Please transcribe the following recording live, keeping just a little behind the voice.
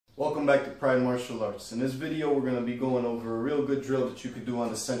Welcome back to Pride Martial Arts. In this video we're going to be going over a real good drill that you could do on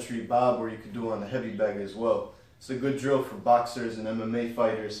the Century Bob, or you could do on the heavy bag as well. It's a good drill for boxers and MMA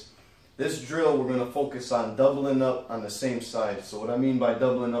fighters. This drill we're going to focus on doubling up on the same side. So what I mean by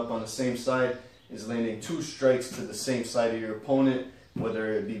doubling up on the same side is landing 2 strikes to the same side of your opponent,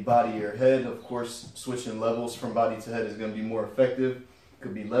 whether it be body or head. Of course, switching levels from body to head is going to be more effective.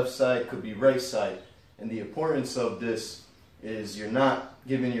 Could be left side, could be right side. And the importance of this is you're not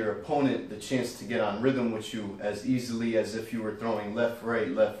giving your opponent the chance to get on rhythm with you as easily as if you were throwing left, right,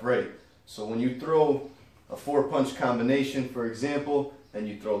 left, right. So when you throw a 4-punch combination, for example, and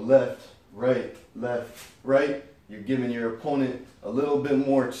you throw left, right, you're giving your opponent a little bit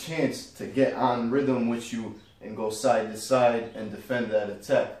more chance to get on rhythm with you and go side to side and defend that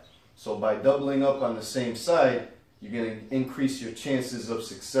attack. So by doubling up on the same side, you're going to increase your chances of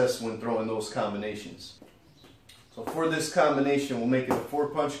success when throwing those combinations. So for this combination, we'll make it a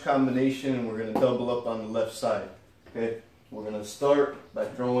 4-punch combination, and we're going to double up on the left side. Okay, we're going to start by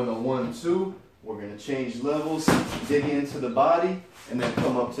throwing a 1-2. We're going to change levels, dig into the body, and then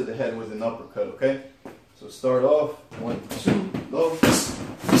come up to the head with an uppercut. Okay, so start off 1-2, low.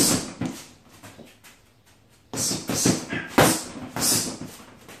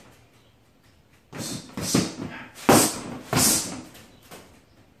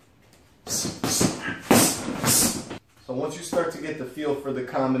 So once you start to get the feel for the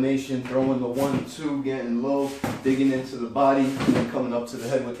combination, throwing the 1-2, getting low, digging into the body, and then coming up to the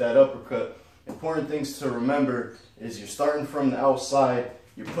head with that uppercut. Important things to remember is you're starting from the outside,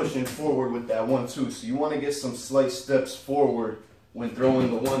 you're pushing forward with that 1-2. So you want to get some slight steps forward when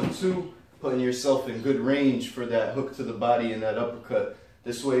throwing the 1-2, putting yourself in good range for that hook to the body and that uppercut.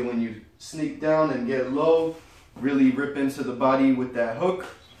 This way when you sneak down and get low, really rip into the body with that hook,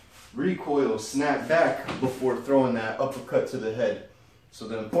 recoil, snap back before throwing that uppercut to the head. So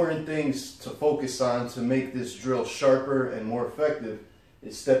the important things to focus on to make this drill sharper and more effective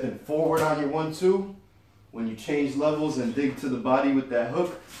is stepping forward on your 1-2. When you change levels and dig to the body with that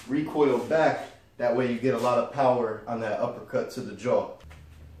hook, recoil back. That way you get a lot of power on that uppercut to the jaw.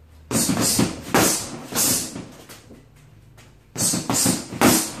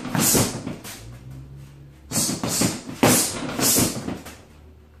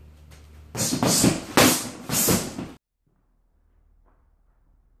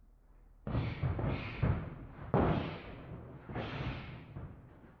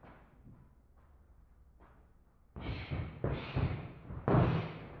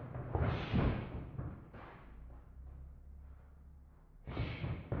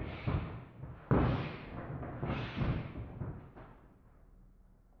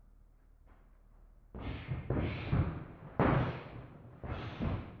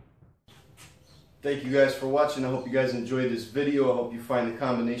 Thank you guys for watching. I hope you guys enjoyed this video. I hope you find the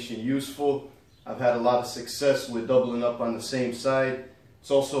combination useful. I've had a lot of success with doubling up on the same side.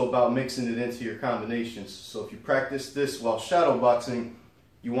 It's also about mixing it into your combinations. So if you practice this while shadow boxing,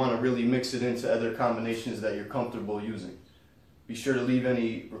 you want to really mix it into other combinations that you're comfortable using. Be sure to leave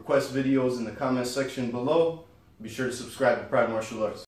any request videos in the comment section below. Be sure to subscribe to Pride Martial Arts.